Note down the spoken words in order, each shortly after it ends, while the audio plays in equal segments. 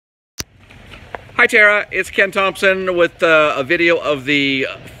Hi Tara, it's Ken Thompson with a video of the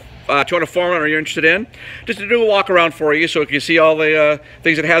Toyota 4Runner you're interested in. Just to do a walk around for you so you can see all the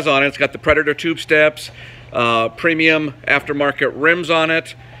things it has on it. It's got the Predator tube steps, premium aftermarket rims on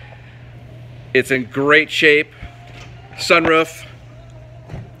it. It's in great shape. Sunroof,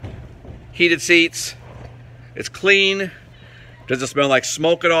 heated seats. It's clean. Doesn't smell like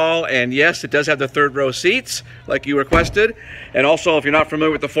smoke at all, and yes, it does have the third row seats like you requested. And also, if you're not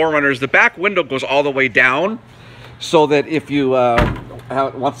familiar with the 4Runners, the back window goes all the way down so that if you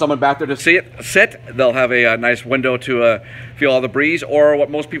want someone back there to sit, they'll have a nice window to feel all the breeze. Or what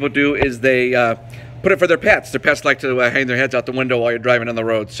most people do is they put it for their pets. Their pets like to hang their heads out the window while you're driving on the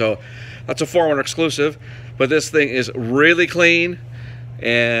road. So that's a 4Runner exclusive, but this thing is really clean.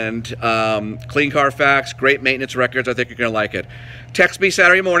 And clean Carfax, great maintenance records. I think you're gonna like it. Text me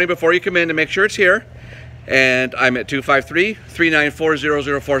Saturday morning before you come in to make sure it's here. And I'm at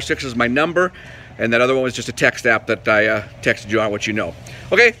 253-394-0046 is my number. And that other one was just a text app that I texted you on, what you know.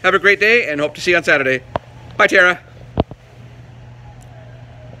 Okay, have a great day and hope to see you on Saturday. Bye, Tara.